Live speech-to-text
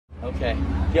Okay.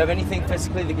 Do you have anything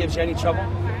physically that gives you any trouble?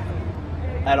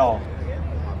 At all?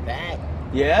 Back.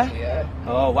 Yeah? Yeah.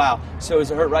 Oh, wow. So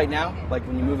is it hurt right now? Like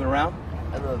when you're moving around?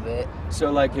 A little bit.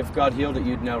 So like if God healed it,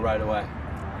 you'd know right away.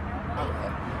 Okay.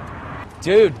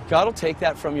 Dude, God will take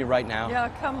that from you right now. Yeah,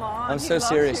 come on. I'm He so loves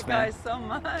serious, you man. guys so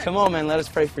much. Come on, man. Let us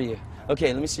pray for you.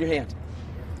 Okay, let me see your hand.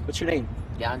 What's your name?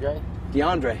 DeAndre?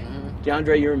 DeAndre. Mhm.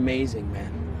 DeAndre, you're amazing,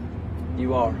 man.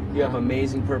 You are. You have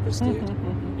amazing purpose, dude.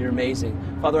 You're amazing.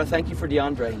 Father, I thank you for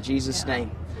DeAndre in Jesus'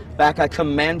 name. Back, I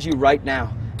command you right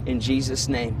now in Jesus'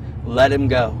 name. Let him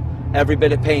go. Every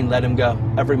bit of pain, let him go.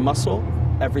 Every muscle,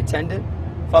 every tendon.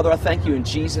 Father, I thank you in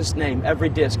Jesus' name. Every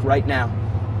disc right now,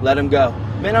 let him go.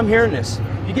 Man, I'm hearing this.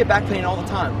 You get back pain all the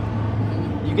time.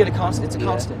 You get a constant. It's a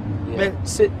constant. Yeah. Man,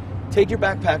 sit. Take your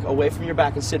backpack away from your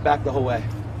back and sit back the whole way.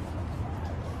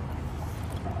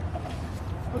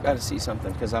 I've got to see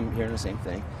something because I'm hearing the same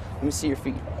thing. Let me see your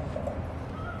feet.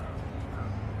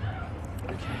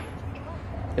 Okay.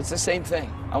 It's the same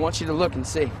thing. I want you to look and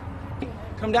see.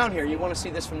 Come down here. You want to see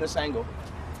this from this angle.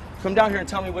 Come down here and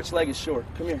tell me which leg is short.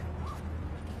 Come here.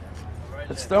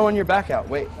 It's throwing your back out.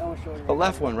 Wait. The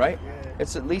left one, right?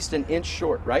 It's at least an inch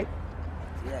short, right?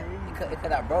 Yeah.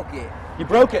 Because I broke it. You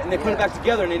broke it and they put it Yeah. back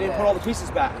together and they didn't put all the pieces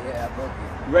back. Yeah, I broke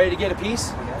it. You ready to get a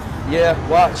piece? Yeah,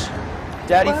 watch.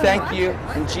 Daddy, Wow. thank you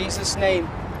in Jesus' name.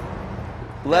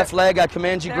 Left leg, I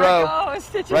command you There grow. it goes.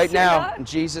 Did you Right see now, that? in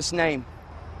Jesus' name.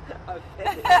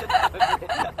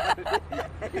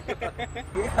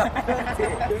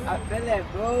 I felt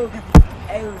that, bro.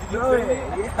 Hey, it was good.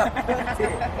 Yeah, I felt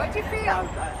it. What'd you feel?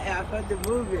 I felt it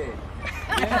moving.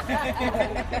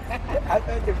 I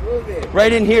felt it moving.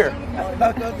 Right in here.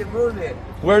 I felt it moving.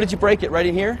 Where did you break it? Right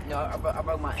in here? No, I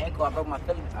broke my ankle. I broke my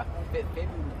fibula.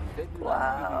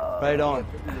 Wow. Right on.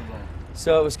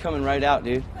 So it was coming right out,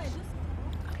 dude. I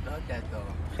felt that though.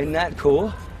 Isn't that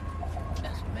cool?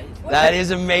 That's amazing. That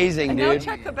is amazing, And now dude.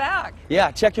 check the back.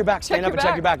 Yeah, check your back. Stand Check up and your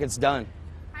check your back. It's done.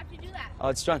 How'd you do that? Oh,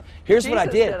 it's done. Here's what I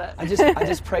Jesus did. did it. I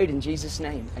just prayed in Jesus'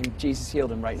 name, and Jesus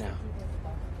healed him right now.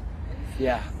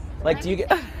 Yeah. Like, do you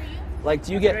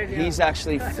get? He's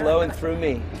actually flowing through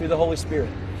me, through the Holy Spirit.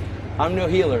 I'm no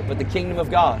healer, but the kingdom of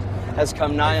God has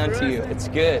come nigh unto you. It's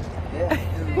good. Yeah.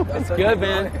 It's good,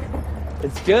 man.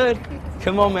 It's good.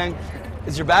 Come on, man.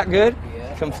 Is your back good?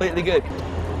 Yeah. Completely good.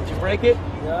 Did you break it?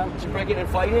 Yeah. Did you break it in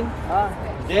fighting?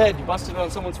 You did. You busted it on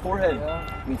someone's forehead.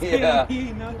 Yeah.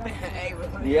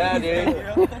 Yeah,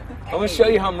 dude. I'm going to show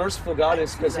you how merciful God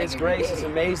is because His grace is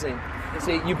amazing.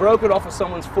 See, you broke it off of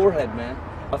someone's forehead, man,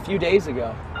 a few days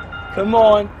ago. Come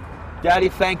on. Daddy,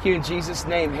 thank you in Jesus'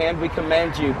 name. Hand, we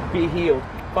command you, be healed.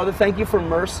 Father, thank you for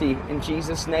mercy in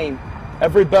Jesus' name.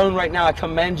 Every bone right now, I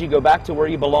command you, go back to where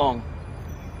you belong.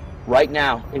 Right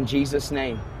now, in Jesus'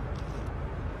 name.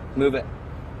 Move it.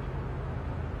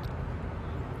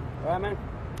 All right, man.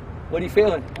 What are you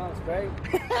feeling? Oh, it's great.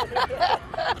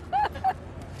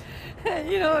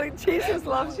 You know, Jesus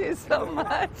loves you so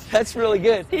much. That's really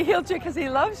good. He healed you because He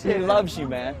loves you. He loves you,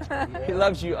 man. He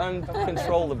loves you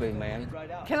uncontrollably, man.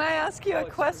 Can I ask you a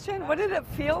question? What did it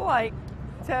feel like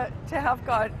to have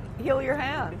God heal your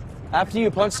hand? After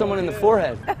you punched someone in the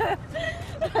forehead,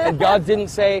 and God didn't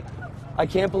say, I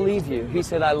can't believe you. He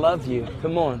said, I love you.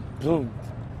 Come on. Boom.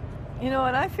 You know,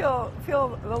 and I feel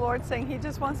the Lord saying He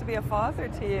just wants to be a father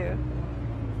to you.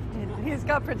 He's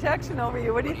got protection over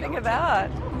you. What do you think of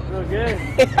that? Real good.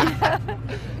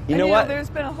 You know what? There's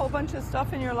been a whole bunch of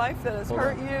stuff in your life that has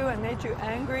hurt you and made you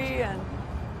angry, and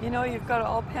you know, you've got it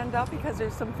all penned up because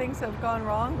there's some things that have gone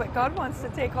wrong, but God wants to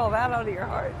take all that out of your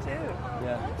heart too.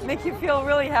 Yeah. Make you feel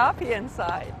really happy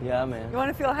inside. Yeah, man. You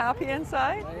want to feel happy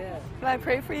inside? Oh, yeah. Can I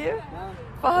pray for you?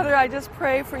 Father, I just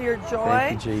pray for your joy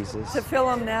Thank you, Jesus. to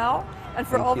fill him now, and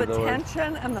for Thank all you, the Lord.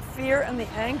 tension and the fear and the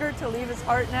anger to leave his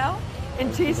heart now,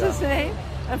 in Jesus' name,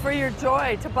 and for your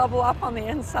joy to bubble up on the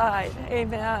inside.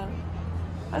 Amen.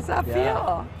 How's that Yeah.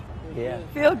 feel? Yeah.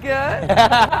 Feel good?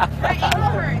 Right ankle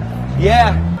hurts.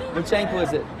 Yeah. Which ankle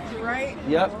is it? Right?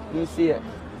 Yep. Let me see it.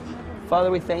 Father,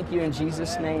 we thank you in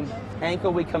Jesus' name.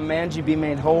 Ankle, we command you be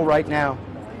made whole right now.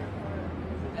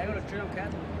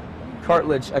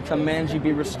 Cartilage, I command you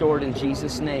be restored in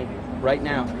Jesus' name right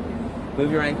now.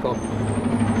 Move your ankle.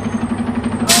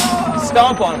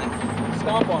 Stomp on it.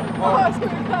 Stomp on it. Oh, it's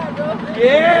gonna be fun, bro.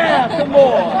 Yeah, come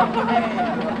on.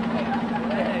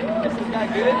 This is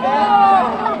not good,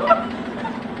 man.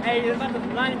 Hey, you're about to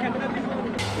blind coming up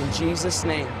before. In Jesus'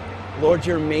 name, Lord,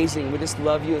 you're amazing. We just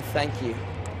love you and thank you.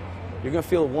 You're going to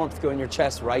feel warmth go in your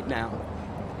chest right now.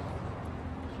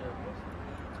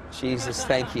 Jesus,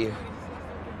 thank you.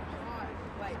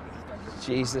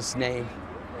 Jesus' name.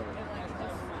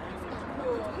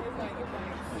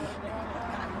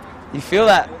 You feel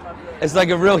that? It's like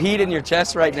a real heat in your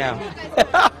chest right now.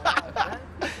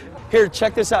 Here,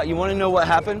 check this out. You want to know what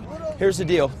happened? Here's the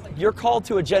deal. You're called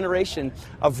to a generation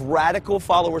of radical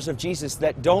followers of Jesus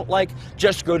that don't like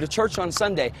just go to church on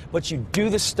Sunday, but you do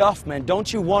the stuff, man.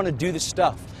 Don't you want to do the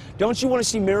stuff? Don't you want to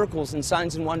see miracles and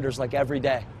signs and wonders like every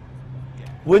day?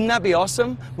 Wouldn't that be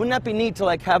awesome? Wouldn't that be neat to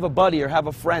like have a buddy or have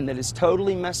a friend that is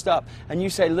totally messed up and you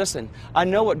say, listen, I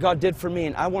know what God did for me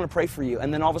and I want to pray for you.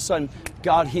 And then all of a sudden,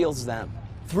 God heals them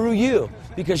through you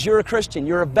because you're a Christian.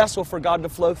 You're a vessel for God to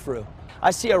flow through. I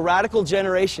see a radical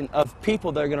generation of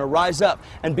people that are going to rise up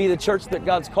and be the church that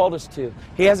God's called us to.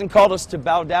 He hasn't called us to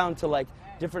bow down to like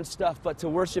different stuff, but to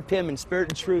worship Him in spirit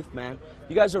and truth, man.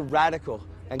 You guys are radical,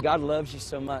 and God loves you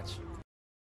so much.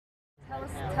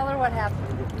 Tell her what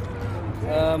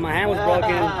happened. My hand was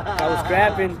broken. I was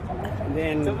scrapping. And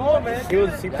then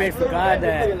he prayed for God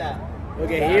that we'll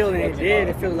get healed, and it did.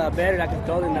 It feels a lot better. Like I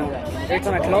told him now. Every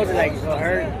time I close it, like, it'll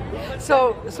hurt.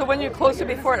 So when you closed it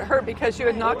before, it hurt because you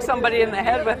had knocked somebody in the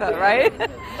head with it, right?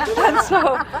 And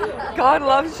so God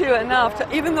loves you enough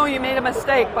to, even though you made a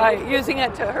mistake by using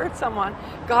it to hurt someone,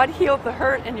 God healed the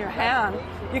hurt in your hand.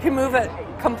 You can move it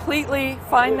completely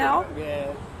fine now?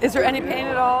 Yeah. Is there any pain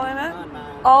at all in it?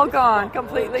 All gone,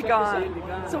 completely gone.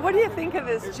 So what do you think of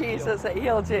this Jesus that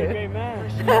healed you? He's a great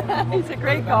man. He's a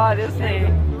great God, isn't he?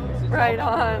 Right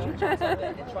on.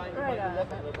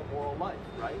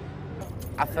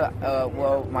 I felt,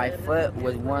 well, my foot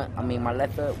was my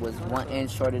left foot was 1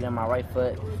 inch shorter than my right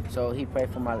foot, so he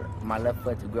prayed for my left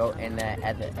foot to grow, and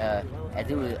as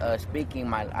he was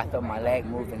speaking, I felt my leg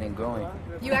moving and growing.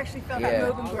 You actually felt that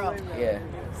move and grow? Yeah.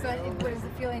 So what is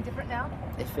it feeling different now?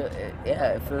 It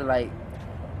feels like,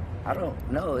 I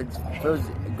don't know, it feels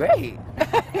great.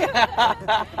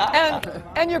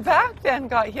 and your back then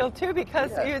got healed too because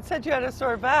you had said you had a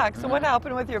sore back. So what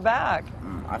happened with your back?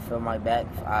 I feel my back,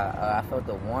 I felt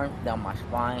the warmth down my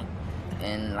spine,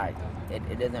 and like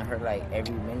it doesn't hurt like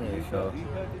every minute or so.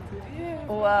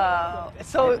 Wow.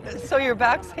 So your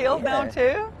back's healed now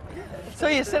too? So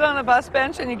you sit on a bus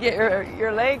bench and you get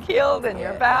your leg healed and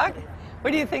your back?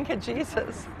 What do you think of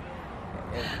Jesus?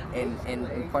 An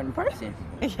important person.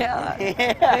 Yeah.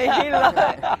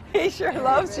 He sure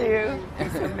loves you.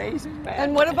 It's amazing, man.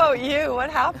 And what about you? What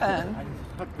happened?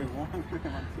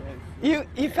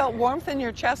 You felt warmth in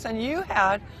your chest, and you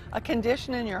had a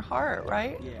condition in your heart,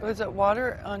 right? Yeah. Was it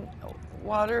water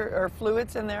or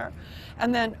fluids in there?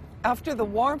 And then after the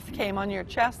warmth came on your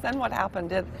chest, then what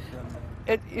happened?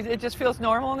 It just feels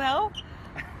normal now?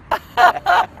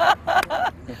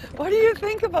 What do you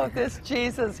think about this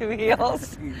Jesus who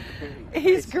heals?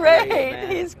 He's great.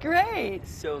 He's great.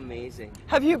 So amazing.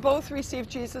 Have you both received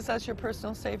Jesus as your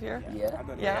personal Savior? Yeah.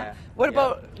 Yeah? What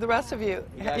about the rest of you?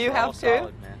 You guys You are all have to?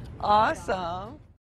 solid, man. Awesome.